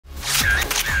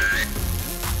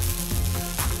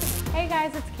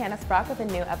guys, it's Candice Brock with a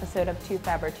new episode of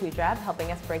TooFab or TooDrab,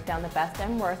 helping us break down the best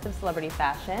and worst of celebrity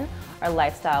fashion. Our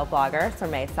lifestyle blogger,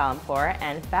 Sormeh Salimour,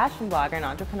 and fashion blogger and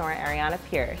entrepreneur, Ariana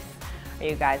Pierce. Are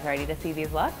you guys ready to see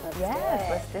these looks? Yes,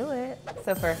 let's do it.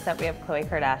 So first up, we have Khloe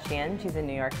Kardashian. She's in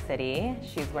New York City.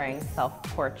 She's wearing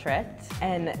self-portrait,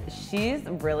 and she's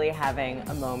really having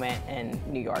a moment in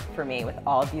New York for me with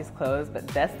all of these clothes, but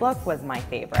this look was my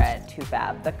favorite,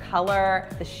 TooFab. The color,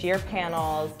 the sheer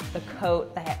panels, the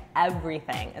coat,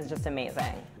 everything is just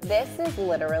amazing. This is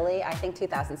literally, I think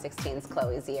 2016's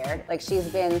Khloe's year. Like, she's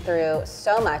been through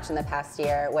so much in the past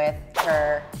year with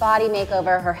her body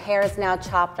makeover, her hair is now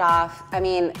chopped off. I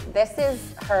mean, this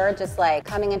is her just like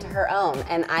coming into her own,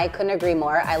 and I couldn't agree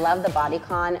more. I love the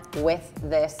bodycon with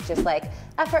this just like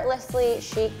effortlessly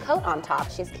chic coat on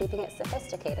top. She's keeping it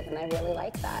sophisticated, and I really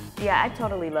like that. Yeah, I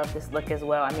totally love this look as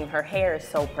well. I mean, her hair is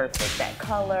so perfect. That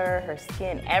color, her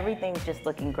skin, everything's just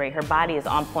looking great. Her body is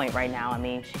on point right now. I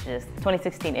mean, she just,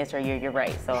 2016 is her year, you're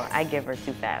right. So I give her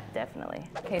TooFab, definitely.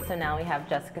 Okay, so now we have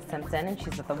Jessica Simpson, and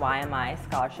she's at the YMI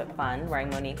Scholarship Fund wearing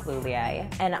Monique Lhuillier.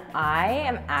 And I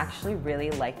am actually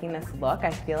really liking this look.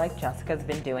 I feel like Jessica's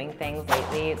been doing things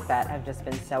lately that have just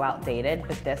been so outdated,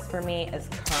 but this for me is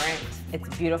current.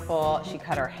 It's beautiful. She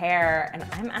cut her hair, and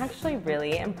I'm actually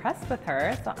really impressed with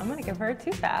her, so I'm gonna give her a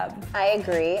TooFab. I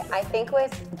agree. I think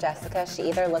with Jessica, she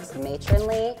either looks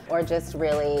matronly or just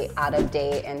really out of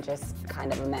date and just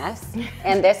kind of a mess.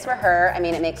 And this for her, I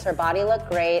mean, it makes her body look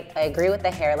great. I agree with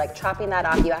the hair, like chopping that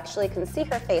off, you actually can see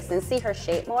her face and see her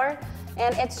shape more.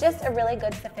 And it's just a really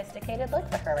good, sophisticated look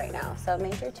for her right now. So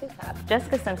major TooFab.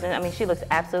 Jessica Simpson, I mean, she looks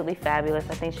absolutely fabulous.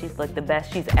 I think she's looked the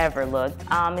best she's ever looked.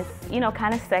 It's, you know,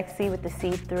 kind of sexy with the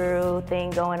see-through thing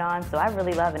going on. So I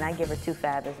really love it, and I give her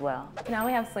TooFab as well. Now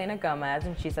we have Selena Gomez,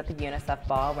 and she's at the UNICEF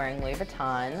ball wearing Louis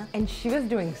Vuitton. And she was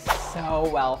doing so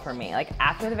well for me. Like,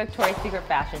 after the Victoria's Secret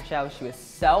fashion show, she was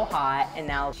so hot, and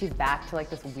now she's back to like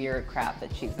this weird crap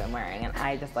that she's been wearing. And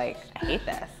I just like, I hate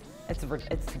this.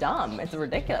 It's dumb, it's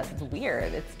ridiculous, it's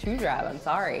weird, it's TooDrab, I'm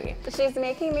sorry. She's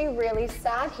making me really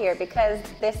sad here because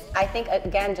this, I think,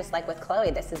 again, just like with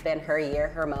Khloe, this has been her year,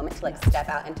 her moment to like step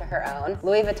out into her own.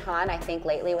 Louis Vuitton, I think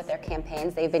lately with their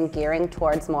campaigns, they've been gearing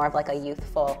towards more of like a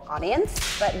youthful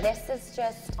audience, but this is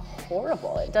just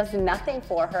horrible. It does nothing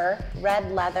for her.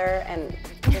 Red leather and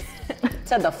just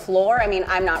to the floor. I mean,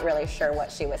 I'm not really sure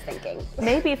what she was thinking.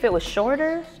 Maybe if it was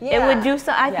shorter, yeah. It would do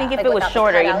so. I think if like it was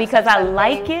shorter, because I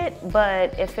like something. it,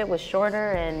 but if it was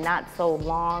shorter and not so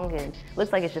long, and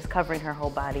looks like it's just covering her whole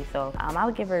body, so I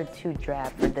would give her a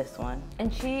TooDrab for this one.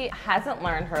 And she hasn't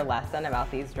learned her lesson about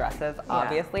these dresses,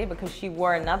 obviously, because she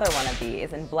wore another one of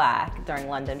these in black during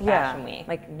London Fashion Week.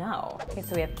 Like, no. Okay,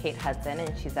 so we have Kate Hudson,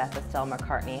 and she's at the Stella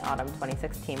McCartney Autumn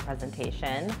 2016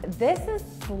 presentation. This is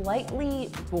slightly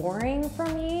boring for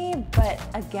me, but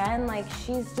again, like,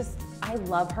 she's just, I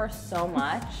love her so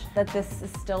much that this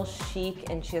is still chic,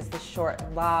 and she has the short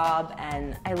lob,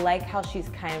 and I like how she's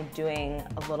kind of doing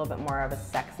a little bit more of a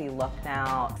sexy look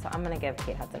now. So I'm gonna give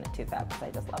Kate Hudson a TooFab because I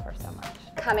just love her so much.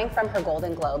 Coming from her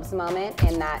Golden Globes moment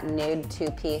in that nude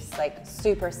two-piece, like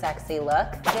super sexy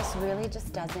look, this really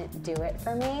just doesn't do it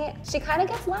for me. She kind of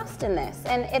gets lost in this,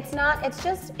 and it's not, it's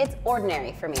just, it's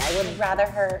ordinary for me. I would rather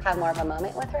her have more of a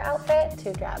moment with her outfit.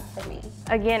 TooDrab for me.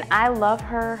 Again, I love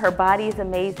her. Her body is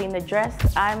amazing. The dress,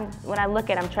 when I look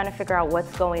at it, I'm trying to figure out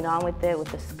what's going on with it, with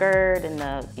the skirt and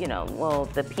the, you know, well,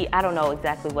 I don't know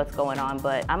exactly what's going on,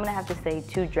 but I'm gonna have to say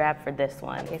TooDrab for this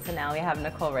one. Okay, so now we have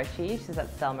Nicole Richie. She's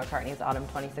at Stella McCartney's Autumn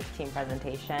 2016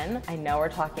 presentation. I know we're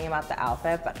talking about the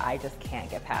outfit, but I just can't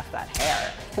get past that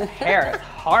hair. The hair is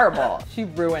horrible. She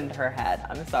ruined her head,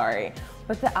 I'm sorry.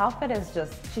 But the outfit is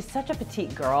just, she's such a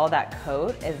petite girl, that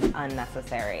coat is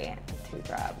unnecessary.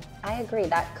 TooDrab. I agree,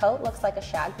 that coat looks like a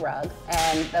shag rug,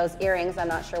 and those earrings, I'm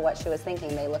not sure what she was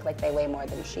thinking. They look like they weigh more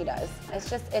than she does.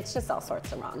 It's just all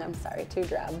sorts of wrong, I'm sorry,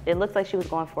 TooDrab. It looks like she was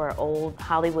going for an old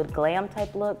Hollywood glam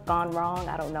type look, gone wrong,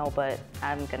 I don't know, but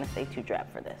I'm gonna say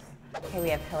TooDrab for this. Okay, we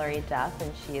have Hilary Duff,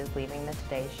 and she is leaving the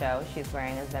Today Show. She's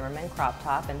wearing a Zimmermann crop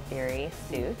top and Theory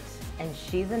suit, and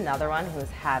she's another one who's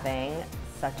having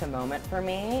such a moment for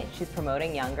me. She's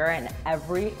promoting younger, and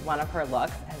every one of her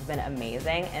looks has been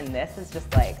amazing, and this is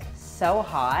just like so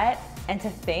hot. And to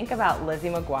think about Lizzie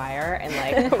McGuire and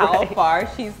like how far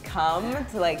she's come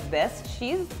to like this,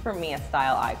 she's for me a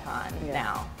style icon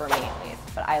now, for me at least.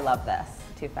 But I love this,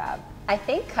 TooFab. I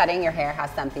think cutting your hair has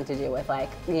something to do with like,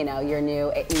 you know, your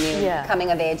new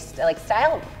coming of age, like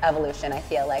style evolution. I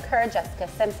feel like her, Jessica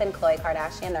Simpson, Khloe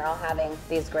Kardashian, they're all having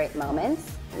these great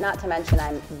moments. Not to mention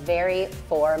I'm very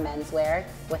for menswear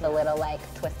with a little like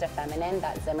twist of feminine.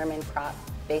 That Zimmermann crop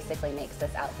basically makes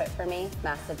this outfit for me.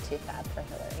 Massive TooFab for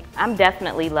Hillary. I'm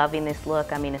definitely loving this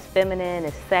look. I mean, it's feminine,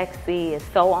 it's sexy, it's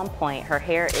so on point. Her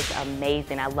hair is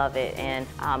amazing, I love it. And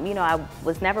you know, I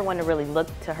was never one to really look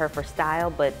to her for style,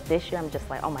 but this year I'm just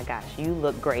like, oh my gosh, you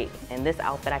look great. And this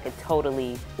outfit I could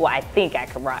totally, well, I think I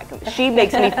could rock. She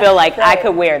makes me feel like I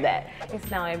could wear that. So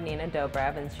now I have Nina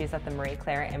Dobrev, and she's at the Marie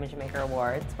Claire Image Maker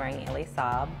Awards wearing Elie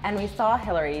Saab. And we saw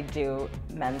Hillary do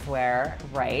menswear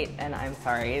right, and I'm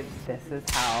sorry, this is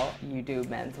how you do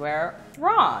menswear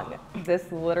wrong. This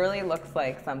literally looks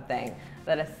like something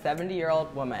that a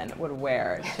 70-year-old woman would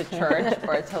wear to church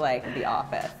or to like the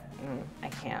office. I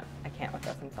can't with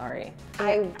this, I'm sorry.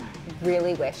 I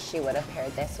really wish she would have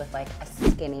paired this with like a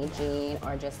skinny jean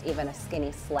or just even a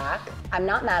skinny slack. I'm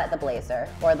not mad at the blazer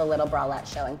or the little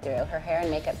bralette showing through. Her hair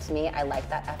and makeup, to me, I like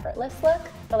that effortless look,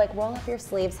 but like roll up your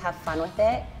sleeves, have fun with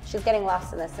it. She's getting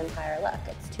lost in this entire look.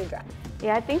 It's TooDrab.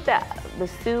 Yeah, I think that the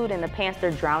suit and the pants, they're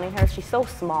drowning her. She's so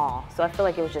small, so I feel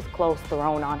like it was just clothes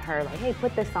thrown on her, like, hey,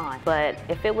 put this on. But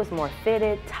if it was more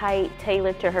fitted, tight,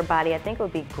 tailored to her body, I think it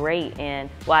would be great. And,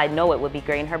 well, I know it would be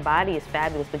great, and her body is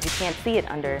fabulous, but you can't see it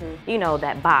under, you know,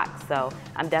 that box. So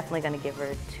I'm definitely gonna give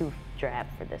her TooDrab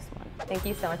for this one. Thank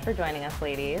you so much for joining us,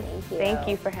 ladies. Thank you. Thank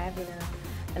you for having us.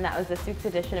 And that was this week's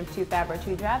edition of TooFab or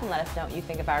TooDrab, and let us know what you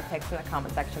think of our picks in the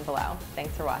comment section below.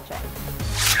 Thanks for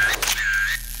watching.